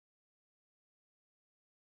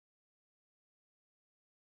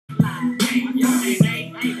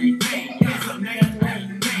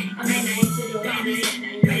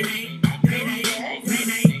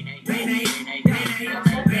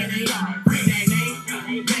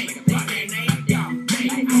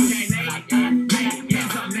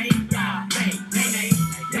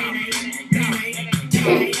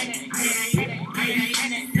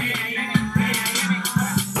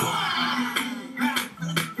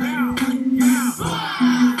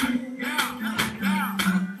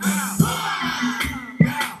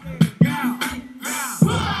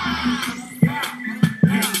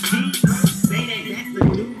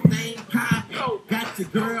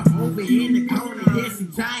Jesse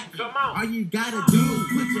Jockey. All you gotta do is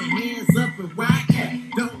put your hands up and rock.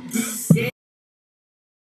 Don't be scared.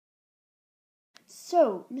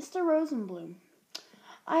 So, Mr. Rosenblum,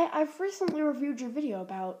 I've recently reviewed your video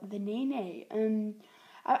about the Nae Nae, and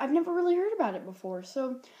I've never really heard about it before,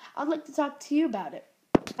 so I'd like to talk to you about it.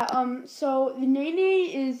 So the Nae Nae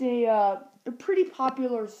is a pretty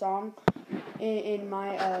popular song in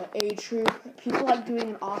my age group. People like doing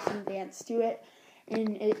an awesome dance to it,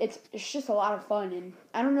 and it's just a lot of fun. And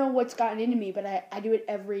I don't know what's gotten into me, but I do it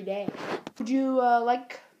every day. Would you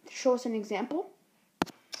like to show us an example?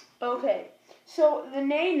 Okay, so the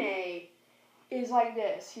Nae Nae is like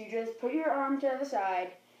this. You just put your arm to the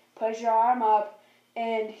side, push your arm up,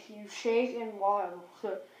 and you shake and waddle.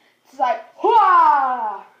 So it's like,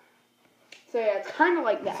 hua! So yeah, it's kind of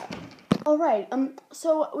like that. All right.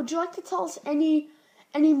 So would you like to tell us any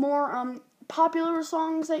more popular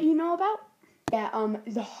songs that you know about? Yeah.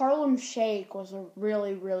 The Harlem Shake was a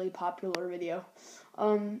really popular video.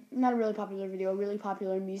 Not a really popular video, a really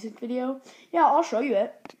popular music video. Yeah, I'll show you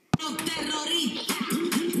it.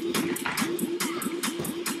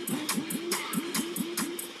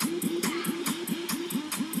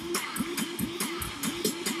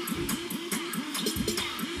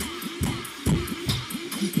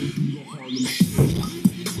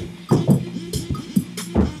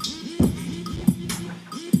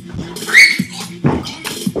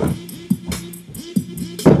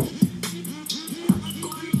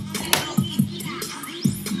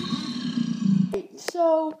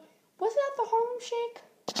 So, was that the Harlem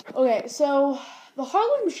Shake? Okay, so the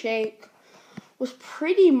Harlem Shake was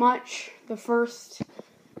pretty much the first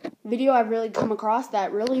video I've really come across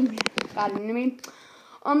that really got into me.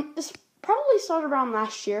 This probably started around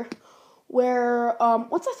last year, where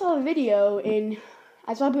once I saw the video and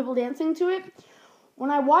I saw people dancing to it, when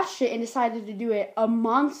I watched it and decided to do it, a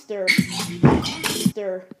monster,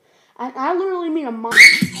 and I literally mean a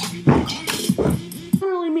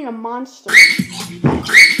monster.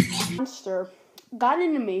 Monster got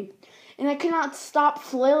into me, and I could not stop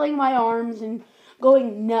flailing my arms and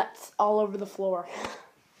going nuts all over the floor.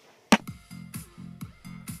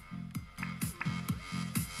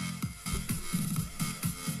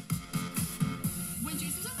 When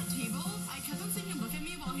Jason was at the table, I kept on seeing him look at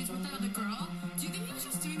me while he was with that other girl. Do you think he was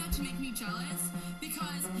just doing that to make me jealous?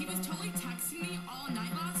 Because he was totally texting me all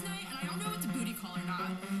night last night, and I don't know if it's a booty call or not.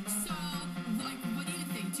 So, like, what do you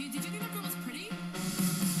think? Did you think that girl was pretty?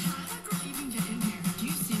 How did that girl even get in here? Do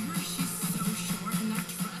you see her? She's so short, and that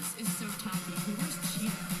dress is so tacky. Who wears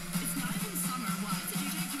cheetah? It's not even summer. Why does the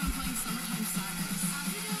DJ keep on playing Summertime Sadness? After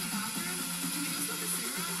we get out of the bathroom, can we go smoke a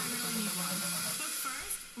cigarette? I really need one. But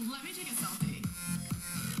first, let me take a selfie.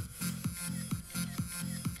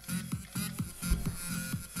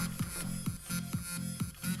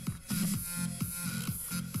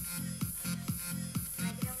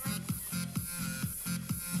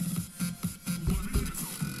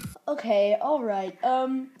 Okay, all right.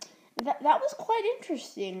 That was quite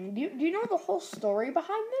interesting. Do you know the whole story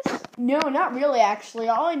behind this? No, not really. Actually,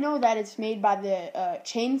 all I know that it's made by the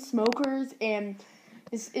Chainsmokers, and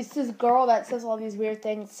it's this girl that says all these weird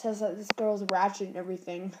things. It says that this girl's ratchet and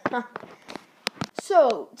everything.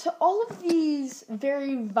 So, to all of these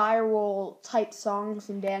very viral type songs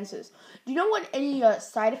and dances, do you know what any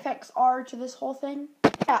side effects are to this whole thing?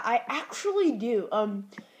 Yeah, I actually do.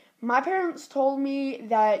 My parents told me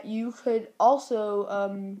that you could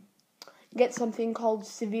also get something called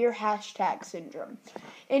severe hashtag syndrome.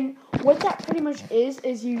 And what that pretty much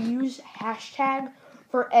is you use hashtag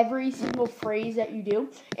for every single phrase that you do.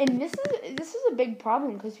 And this is a big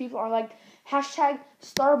problem because people are like, hashtag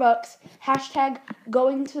Starbucks, hashtag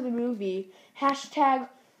going to the movie, hashtag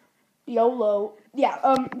YOLO.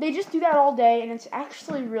 Yeah, they just do that all day, and it's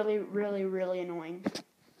actually really annoying.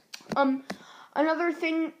 Another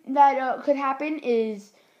thing that could happen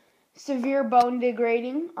is severe bone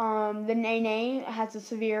degrading. The Nae Nae has a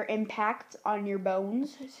severe impact on your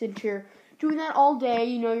bones. Since you're doing that all day,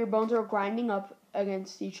 you know your bones are grinding up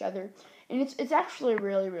against each other. And it's actually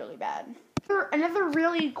really bad. Another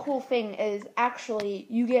really cool thing is actually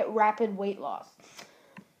you get rapid weight loss.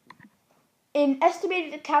 An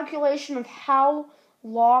estimated calculation of how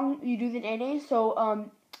long you do the Nae Nae, so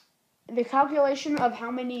the calculation of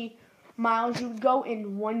how many miles you would go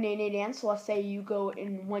in one Nae Nae dance. So let's say you go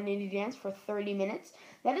in one Nae Nae dance for 30 minutes.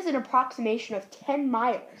 That is an approximation of 10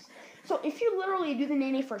 miles. So if you literally do the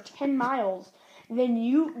Nae Nae for 10 miles, then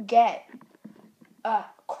you get a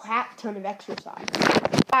crap ton of exercise.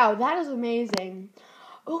 Wow, that is amazing.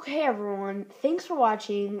 Okay, everyone, thanks for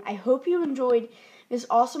watching. I hope you enjoyed this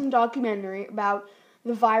awesome documentary about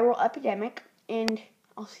the viral epidemic, and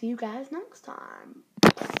I'll see you guys next time.